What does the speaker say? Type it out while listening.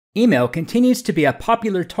Email continues to be a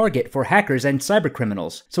popular target for hackers and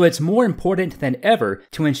cybercriminals, so it's more important than ever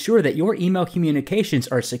to ensure that your email communications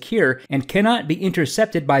are secure and cannot be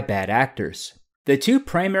intercepted by bad actors. The two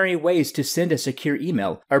primary ways to send a secure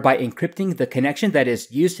email are by encrypting the connection that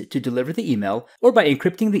is used to deliver the email, or by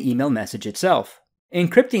encrypting the email message itself.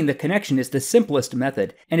 Encrypting the connection is the simplest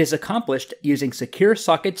method and is accomplished using Secure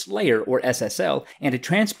Sockets Layer or SSL and a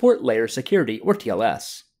Transport Layer Security or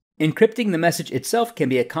TLS. Encrypting the message itself can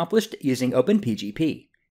be accomplished using OpenPGP.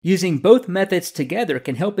 Using both methods together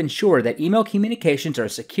can help ensure that email communications are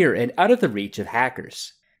secure and out of the reach of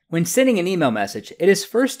hackers. When sending an email message, it is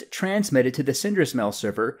first transmitted to the sender's mail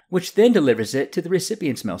server, which then delivers it to the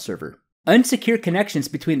recipient's mail server. Unsecure connections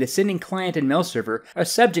between the sending client and mail server are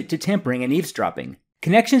subject to tampering and eavesdropping.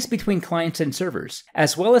 Connections between clients and servers,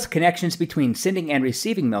 as well as connections between sending and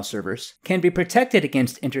receiving mail servers, can be protected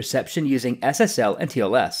against interception using SSL and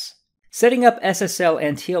TLS. Setting up SSL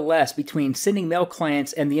and TLS between sending mail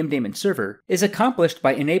clients and the MDaemon server is accomplished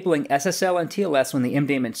by enabling SSL and TLS on the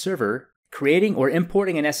MDaemon server, creating or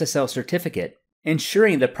importing an SSL certificate,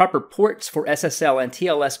 ensuring the proper ports for SSL and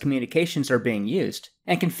TLS communications are being used,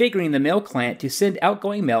 and configuring the mail client to send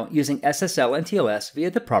outgoing mail using SSL and TLS via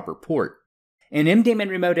the proper port. In MDaemon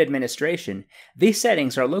Remote Administration, these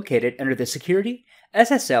settings are located under the Security,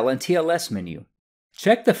 SSL, and TLS menu.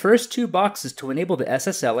 Check the first two boxes to enable the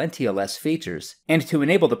SSL and TLS features, and to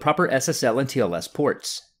enable the proper SSL and TLS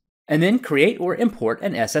ports. And then create or import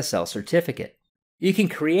an SSL certificate. You can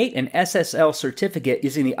create an SSL certificate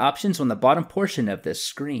using the options on the bottom portion of this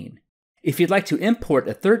screen. If you'd like to import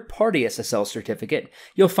a third-party SSL certificate,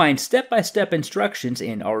 you'll find step-by-step instructions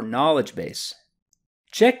in our knowledge base.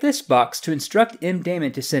 Check this box to instruct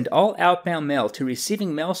MDaemon to send all outbound mail to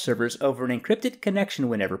receiving mail servers over an encrypted connection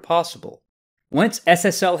whenever possible. Once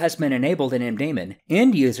SSL has been enabled in MDaemon,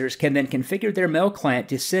 end users can then configure their mail client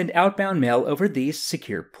to send outbound mail over these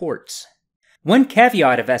secure ports. One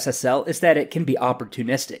caveat of SSL is that it can be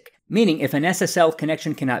opportunistic, meaning if an SSL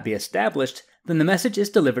connection cannot be established, then the message is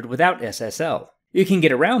delivered without SSL. You can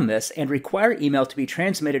get around this and require email to be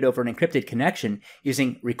transmitted over an encrypted connection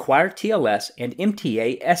using Require TLS and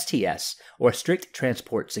MTA-STS, or Strict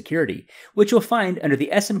Transport Security, which you'll find under the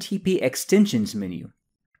SMTP Extensions menu.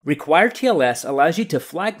 Require TLS allows you to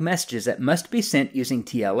flag messages that must be sent using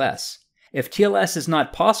TLS. If TLS is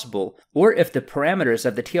not possible, or if the parameters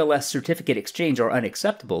of the TLS certificate exchange are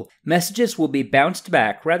unacceptable, messages will be bounced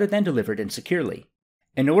back rather than delivered insecurely.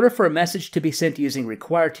 In order for a message to be sent using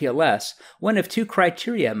Require TLS, one of two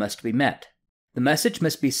criteria must be met. The message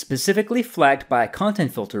must be specifically flagged by a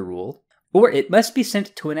content filter rule, or it must be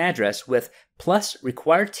sent to an address with plus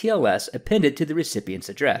Require TLS appended to the recipient's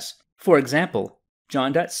address. For example,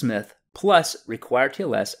 john.smith plus Require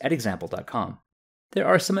TLS at example.com. There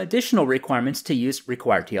are some additional requirements to use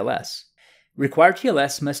Require TLS. Require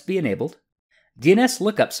TLS must be enabled. DNS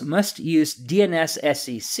lookups must use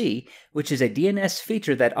DNS-SEC, which is a DNS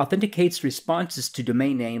feature that authenticates responses to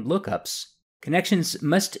domain name lookups. Connections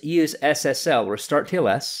must use SSL or Start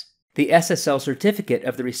TLS. The SSL certificate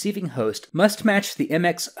of the receiving host must match the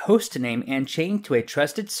MX host name and chain to a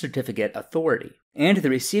trusted certificate authority. And the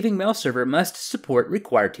receiving mail server must support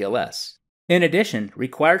Require TLS. In addition,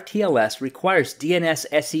 Require TLS requires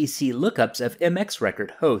DNS-SEC lookups of MX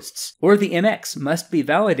record hosts, or the MX must be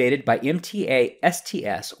validated by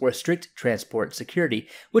MTA-STS or Strict Transport Security,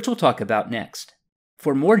 which we'll talk about next.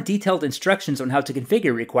 For more detailed instructions on how to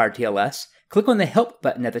configure Require TLS, click on the Help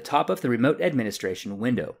button at the top of the Remote Administration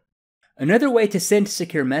window. Another way to send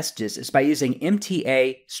secure messages is by using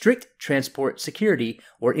MTA Strict Transport Security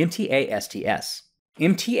or MTA-STS.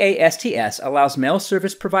 MTA-STS allows mail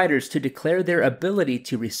service providers to declare their ability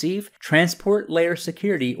to receive Transport Layer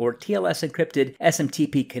Security or TLS encrypted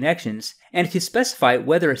SMTP connections and to specify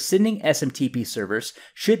whether sending SMTP servers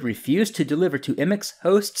should refuse to deliver to MX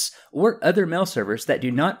hosts or other mail servers that do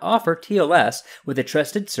not offer TLS with a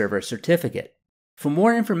trusted server certificate. For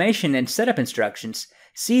more information and setup instructions,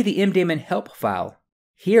 see the MDaemon help file.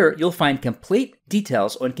 Here, you'll find complete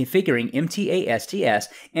details on configuring MTA-STS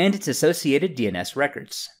and its associated DNS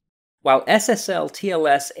records. While SSL,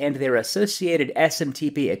 TLS, and their associated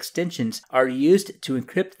SMTP extensions are used to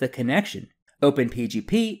encrypt the connection,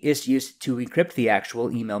 OpenPGP is used to encrypt the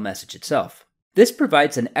actual email message itself. This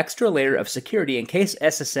provides an extra layer of security in case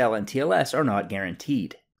SSL and TLS are not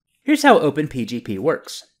guaranteed. Here's how OpenPGP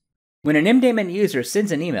works. When an MDaemon user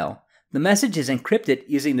sends an email, the message is encrypted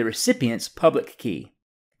using the recipient's public key.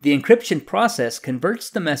 The encryption process converts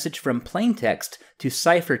the message from plain text to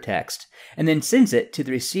ciphertext, and then sends it to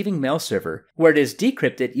the receiving mail server, where it is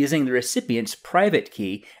decrypted using the recipient's private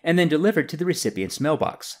key and then delivered to the recipient's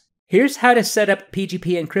mailbox. Here's how to set up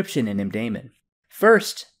PGP encryption in MDaemon.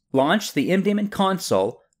 First, launch the MDaemon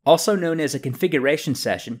console, also known as a configuration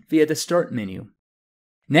session, via the Start menu.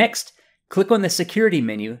 Next, click on the Security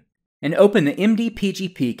menu and open the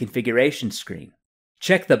MDPGP configuration screen.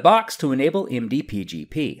 Check the box to enable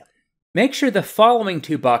MDPGP. Make sure the following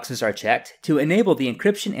two boxes are checked to enable the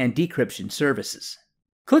encryption and decryption services.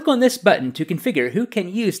 Click on this button to configure who can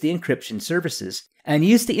use the encryption services, and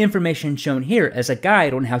use the information shown here as a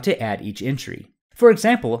guide on how to add each entry. For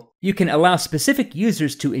example, you can allow specific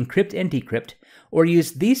users to encrypt and decrypt, or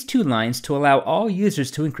use these two lines to allow all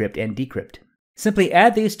users to encrypt and decrypt. Simply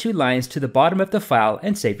add these two lines to the bottom of the file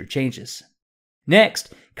and save your changes.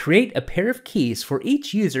 Next, create a pair of keys for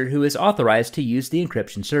each user who is authorized to use the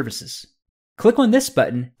encryption services. Click on this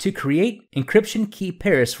button to create encryption key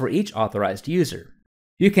pairs for each authorized user.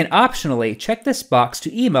 You can optionally check this box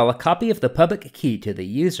to email a copy of the public key to the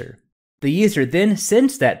user. The user then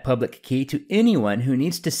sends that public key to anyone who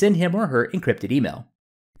needs to send him or her encrypted email.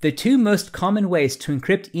 The two most common ways to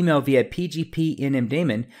encrypt email via PGP in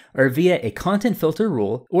MDaemon are via a content filter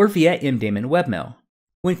rule or via MDaemon webmail.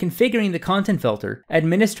 When configuring the content filter,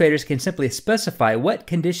 administrators can simply specify what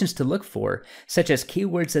conditions to look for, such as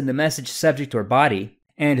keywords in the message subject or body,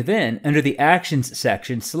 and then, under the Actions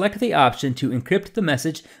section, select the option to encrypt the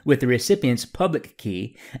message with the recipient's public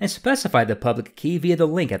key and specify the public key via the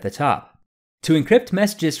link at the top. To encrypt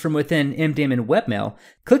messages from within MDaemon webmail,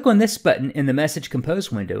 click on this button in the Message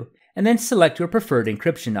Compose window, and then select your preferred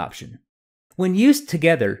encryption option. When used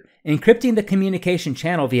together, encrypting the communication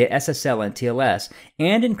channel via SSL and TLS,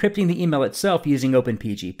 and encrypting the email itself using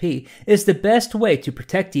OpenPGP is the best way to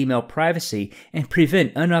protect email privacy and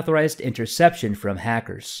prevent unauthorized interception from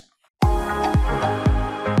hackers.